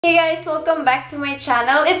Hey guys! Welcome back to my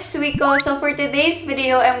channel. It's Weeko. So for today's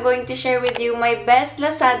video, I'm going to share with you my best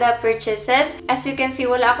Lazada purchases. As you can see,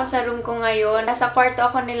 wala ako sa room ko ngayon. Nasa kwarto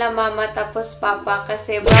ako nila mama tapos papa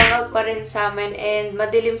kasi brownout pa rin sa amin and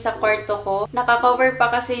madilim sa kwarto ko. Naka-cover pa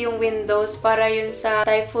kasi yung windows para yun sa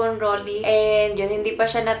typhoon rolly and yun, hindi pa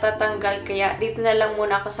siya natatanggal kaya dito na lang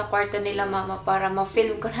muna ako sa kwarto nila mama para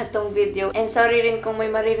ma-film ko na tong video. And sorry rin kung may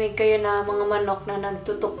marinig kayo na mga manok na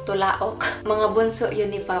nagtutok-tulaok. Mga bunso yun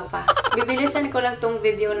ni Papa. Bibilisan ko lang tong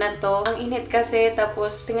video na to. Ang init kasi,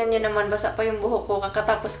 tapos tingnan nyo naman, basa pa yung buhok ko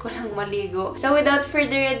kakatapos ko lang maligo. So without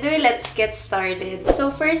further ado, let's get started. So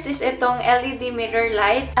first is itong LED mirror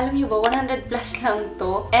light. Alam nyo ba, 100 plus lang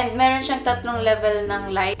to. And meron siyang tatlong level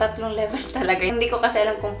ng light. Tatlong level talaga. Hindi ko kasi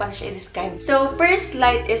alam kung paano siya i-describe. So first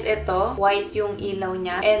light is ito. White yung ilaw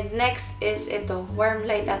niya. And next is ito. Warm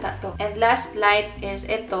light ata to. And last light is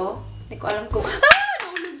ito. Hindi ko alam kung...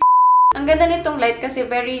 Ang ganda nitong light kasi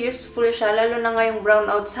very useful siya, lalo na ngayong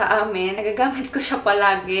brownout sa amin. Nagagamit ko siya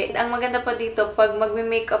palagi. Ang maganda pa dito, pag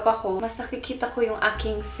magme-makeup ako, mas nakikita ko yung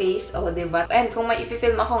aking face. O, diba? And kung may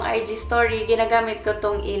i-film akong IG story, ginagamit ko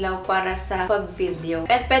tong ilaw para sa pag-video.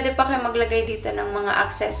 And pwede pa kayo maglagay dito ng mga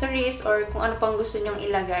accessories or kung ano pang gusto nyong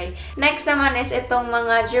ilagay. Next naman is itong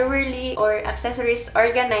mga jewelry or accessories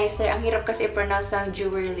organizer. Ang hirap kasi i-pronounce ng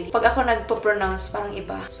jewelry. Pag ako nagpo-pronounce, parang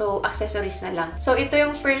iba. So, accessories na lang. So, ito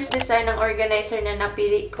yung first design ng organizer na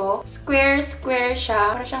napili ko. Square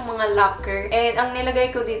siya. Para siyang mga locker. And ang nilagay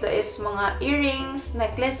ko dito is mga earrings,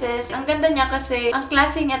 necklaces. Ang ganda niya kasi ang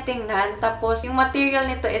klase niya tingnan. Tapos yung material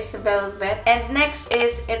nito is velvet. And next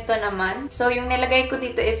is ito naman. So yung nilagay ko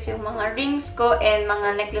dito is yung mga rings ko and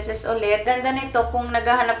mga necklaces ulit. Ganda nito kung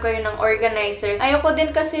naghahanap kayo ng organizer. Ayoko din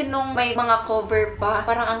kasi nung may mga cover pa.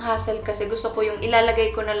 Parang ang hassle kasi gusto ko yung ilalagay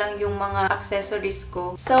ko na lang yung mga accessories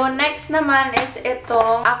ko. So next naman is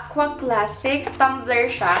itong Aqua Classic tumbler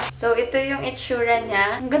siya. So, ito yung itsura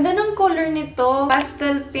niya. Ang ganda ng color nito.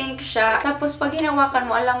 Pastel pink siya. Tapos, pag hinawakan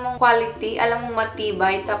mo, alam mong quality, alam mong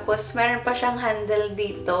matibay. Tapos, meron pa siyang handle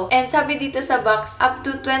dito. And sabi dito sa box, up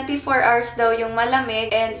to 24 hours daw yung malamig.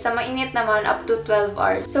 And sa mainit naman, up to 12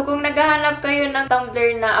 hours. So, kung naghahanap kayo ng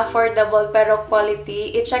tumbler na affordable pero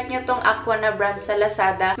quality, i-check nyo tong Aqua na brand sa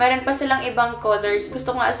Lazada. Meron pa silang ibang colors.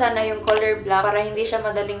 Gusto ko nga sana yung color black para hindi siya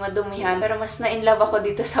madaling madumihan. Pero mas na-inlove ako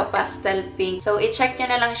dito sa pastel pink. So, i-check nyo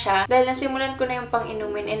na lang siya. Dahil nasimulan ko na yung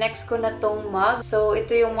pang-inumin, i-next ko na tong mug. So,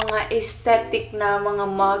 ito yung mga aesthetic na mga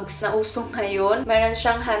mugs na usong ngayon. Meron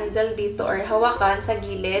siyang handle dito or hawakan sa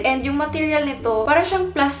gilid. And yung material nito, para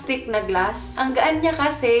siyang plastic na glass. Ang gaan niya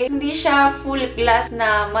kasi, hindi siya full glass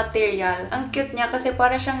na material. Ang cute niya kasi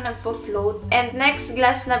para siyang nagfo-float. And next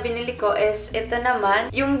glass na binili ko is ito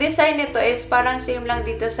naman. Yung design nito is parang same lang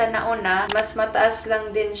dito sa nauna. Mas mataas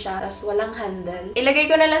lang din siya. Tapos walang handle. Ilagay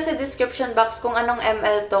ko na lang sa description box kung anong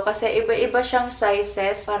ml to kasi iba-iba siyang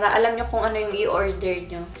sizes para alam nyo kung ano yung i-order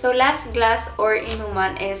nyo. So, last glass or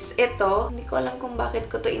inuman is ito. Hindi ko alam kung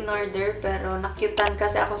bakit ko to in-order pero nakyutan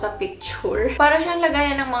kasi ako sa picture. Para siyang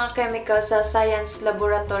lagayan ng mga chemicals sa science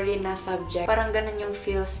laboratory na subject. Parang ganun yung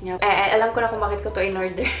feels niya. Alam ko na kung bakit ko to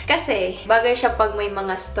in-order. Kasi, bagay siya pag may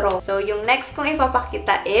mga straw. So, yung next kong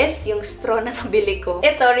ipapakita is yung straw na nabili ko.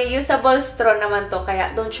 Ito, reusable straw naman to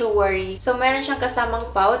kaya don't you worry. So, meron siyang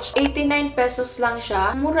kasamang pouch. 89 pesos lang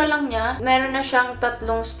siya. Mura lang niya. Meron na siyang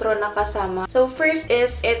tatlong straw na kasama. So, first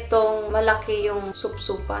is itong malaki yung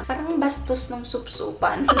supsupan. Parang bastos ng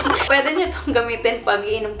supsupan. Pwede niyo itong gamitin pag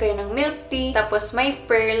iinom kayo ng milk tea. Tapos, may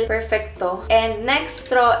pearl. Perfecto. And next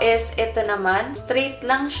straw is ito naman. Straight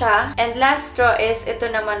lang siya. And last straw is ito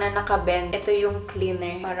naman na nakabend. Ito yung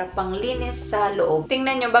cleaner. Para panglinis sa loob.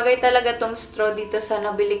 Tingnan nyo, bagay talaga tong straw dito sa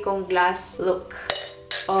nabili kong glass. Look.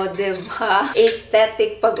 O, diba?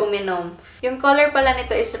 Aesthetic pag uminom. Yung color pala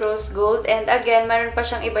nito is rose gold. And again, meron pa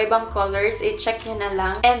siyang iba-ibang colors. I-check nyo na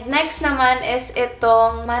lang. And next naman is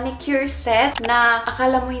itong manicure set na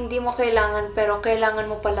akala mo hindi mo kailangan pero kailangan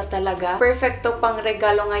mo pala talaga. Perfecto pang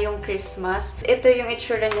regalo ngayong Christmas. Ito yung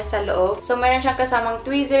itsura niya sa loob. So, meron siyang kasamang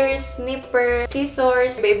tweezers, snipper,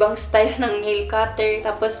 scissors, iba-ibang style ng nail cutter.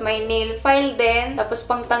 Tapos, may nail file din. Tapos,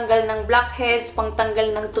 pangtanggal ng blackheads,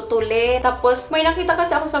 pangtanggal ng tutuli. Tapos, may nakita kasi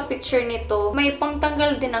ako sa picture nito, may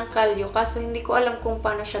pangtanggal din ang kalyo kaso hindi ko alam kung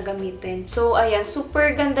paano siya gamitin. So, ayan,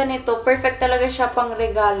 super ganda nito. Perfect talaga siya pang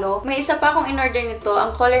regalo. May isa pa akong in-order nito.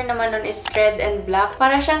 Ang color naman nun is red and black.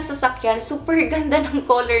 Para siyang sasakyan. Super ganda ng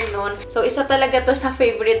color nun. So, isa talaga to sa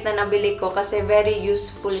favorite na nabili ko kasi very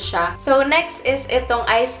useful siya. So, next is itong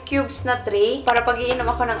ice cubes na tray. Para pag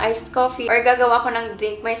iinom ako ng iced coffee or gagawa ako ng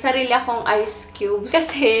drink, may sarili akong ice cubes.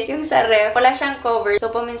 Kasi, yung sa ref, wala siyang cover.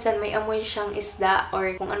 So, paminsan may amoy siyang isda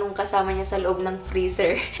or kung anong kasama niya sa loob ng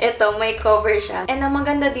freezer. Ito, may cover siya. And ang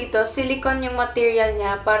maganda dito, silicone yung material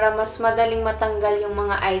niya para mas madaling matanggal yung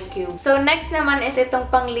mga ice cube. So, next naman is itong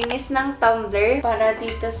panglinis ng tumbler para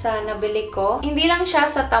dito sa nabili ko. Hindi lang siya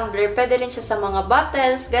sa tumbler, pwede rin siya sa mga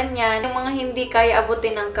bottles, ganyan. Yung mga hindi kaya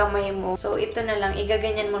abutin ng kamay mo. So, ito na lang,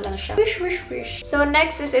 igaganyan mo lang siya. Wish, wish, wish. So,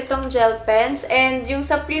 next is itong gel pens. And yung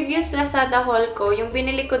sa previous Lazada haul ko, yung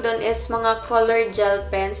binili ko dun is mga colored gel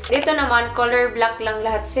pens. Dito naman, color black lang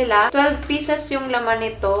lahat sila. 12 pieces yung laman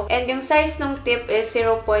nito. And yung size ng tip is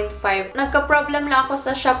 0.5. Nagka-problem lang ako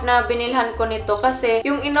sa shop na binilhan ko nito kasi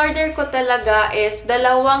yung in-order ko talaga is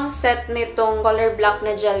dalawang set nitong color black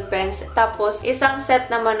na gel pens. Tapos, isang set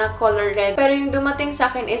naman na color red. Pero yung dumating sa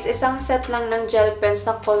akin is isang set lang ng gel pens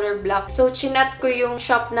na color black. So, chinat ko yung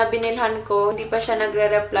shop na binilhan ko. Hindi pa siya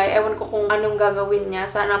nagre-reply. Ewan ko kung anong gagawin niya.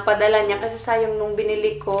 Sana padala niya kasi sayang nung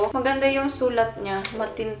binili ko. Maganda yung sulat niya.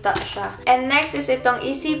 Matinta siya. And next is itong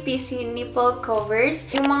Easy Peasy nipple covers.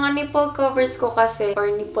 Yung mga nipple covers ko kasi, or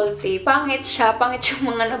nipple tape, pangit siya. Pangit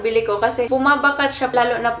yung mga nabili ko kasi bumabakat siya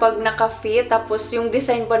lalo na pag naka-fit. Tapos yung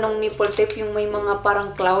design pa ng nipple tape, yung may mga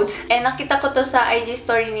parang clouds. And nakita ko to sa IG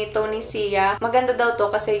story ni Tony Sia. Maganda daw to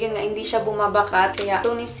kasi yun nga, hindi siya bumabakat. Kaya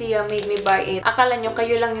Tony Sia made me buy it. Akala nyo,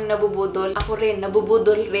 kayo lang yung nabubudol. Ako rin,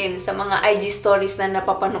 nabubudol rin sa mga IG stories na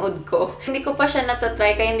napapanood ko. Hindi ko pa siya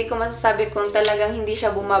natatry, kaya hindi ko masasabi kung talagang hindi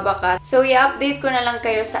siya bumabakat. So, i-update ko na lang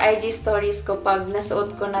kayo sa IG stories ko pag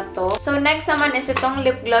nasuot ko na to. So, next naman is itong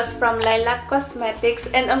lip gloss from Lilac Cosmetics.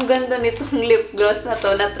 And ang ganda nitong lip gloss na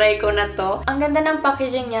to. Na-try ko na to. Ang ganda ng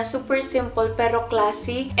packaging niya. Super simple pero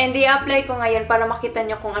classy. And i-apply ko ngayon para makita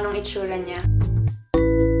nyo kung anong itsura niya.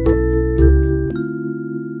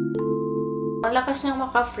 Ang lakas niyang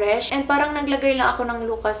maka-fresh. And parang naglagay lang ako ng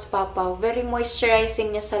Lucas Papaw. Very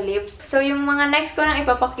moisturizing niya sa lips. So, yung mga next ko nang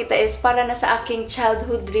ipapakita is para na sa aking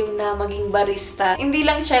childhood dream na maging barista. Hindi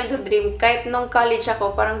lang childhood dream. Kahit nung college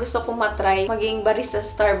ako, parang gusto ko matry maging barista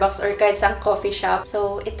sa Starbucks or kahit sa coffee shop.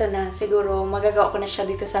 So, ito na. Siguro, magagawa ko na siya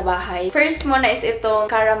dito sa bahay. First muna is itong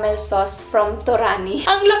caramel sauce from Torani.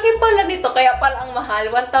 Ang laki pala nito, kaya pala ang mahal.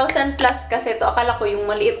 1,000 plus kasi ito. Akala ko yung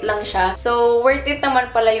maliit lang siya. So, worth it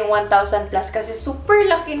naman pala yung 1,000 plus kasi super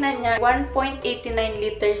laki na niya. 1.89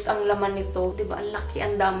 liters ang laman nito. Diba? Ang laki,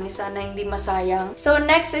 ang dami. Sana hindi masayang. So,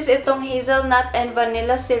 next is itong hazelnut and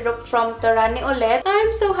vanilla syrup from Torani ulit.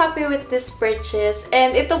 I'm so happy with this purchase.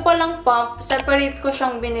 And ito palang pump, separate ko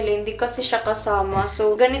siyang binili. Hindi kasi siya kasama.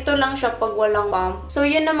 So, ganito lang siya pag walang pump. So,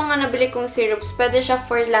 yun ang mga nabili kong syrups. Pwede siya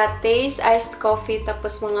for lattes, iced coffee,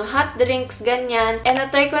 tapos mga hot drinks, ganyan. And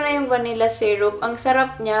na-try ko na yung vanilla syrup. Ang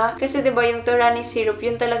sarap niya. Kasi diba yung Torani syrup,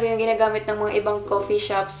 yun talaga yung ginagamit ng mga ibang coffee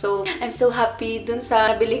shops. So, I'm so happy dun sa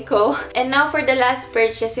nabili ko. And now for the last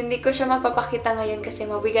purchase, hindi ko siya mapapakita ngayon kasi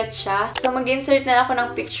mabigat siya. So, mag-insert na ako ng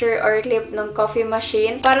picture or clip ng coffee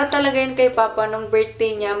machine. Para talaga yun kay Papa nung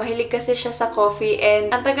birthday niya. Mahilig kasi siya sa coffee and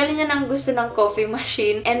ang tagal niya nang gusto ng coffee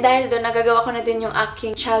machine. And dahil doon, nagagawa ko na din yung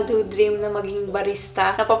aking childhood dream na maging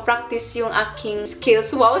barista. Napapractice yung aking skills.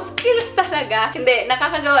 Wow, skills talaga! Hindi,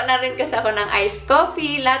 nakakagawa na rin kasi ako ng iced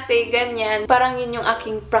coffee, latte, ganyan. Parang yun yung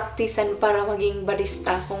aking practicean para maging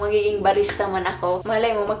barista. Kung magiging barista man ako,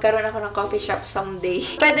 malay mo, magkaroon ako ng coffee shop someday.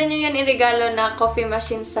 Pwede nyo yan irigalo na coffee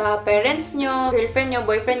machine sa parents nyo, girlfriend nyo,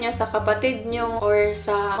 boyfriend nyo, sa kapatid nyo, or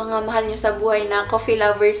sa mga mahal nyo sa buhay na coffee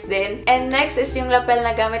lovers din. And next is yung lapel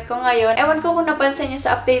na gamit ko ngayon. Ewan ko kung napansin nyo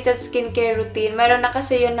sa updated skincare routine. Meron na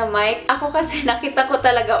kasi yun na mic. Ako kasi nakita ko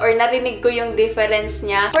talaga or narinig ko yung difference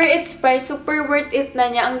niya. For its price, super worth it na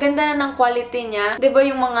niya. Ang ganda na ng quality niya. Diba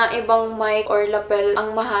yung mga ibang mic or lapel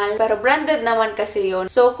ang mahal, pero branded naman kasi yun.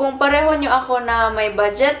 So, kung pareho nyo ako na may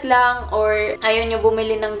budget lang or ayaw nyo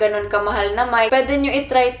bumili ng ganun kamahal na mic, pwede nyo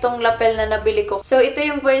itry itong lapel na nabili ko. So, ito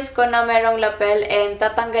yung voice ko na merong lapel and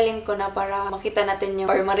tatanggalin ko na para makita natin yung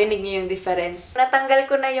or marinig nyo yung difference. Natanggal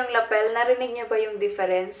ko na yung lapel. Narinig nyo ba yung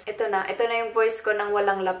difference? Ito na. Ito na yung voice ko ng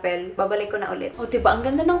walang lapel. Babalik ko na ulit. O, diba? Ang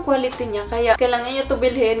ganda ng quality niya. Kaya, kailangan nyo ito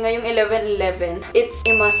bilhin ngayong 11/11. It's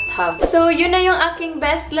a must-have. So, yun na yung aking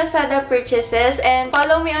best Lazada purchases and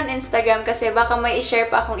follow me on Instagram kasi baka may i-share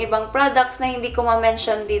pa akong ibang products na hindi ko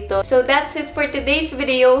ma-mention dito. So, that's it for today's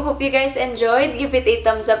video. Hope you guys enjoyed. Give it a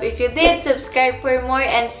thumbs up if you did. Subscribe for more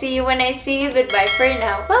and see you when I see you. Goodbye for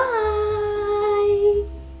now. Bye!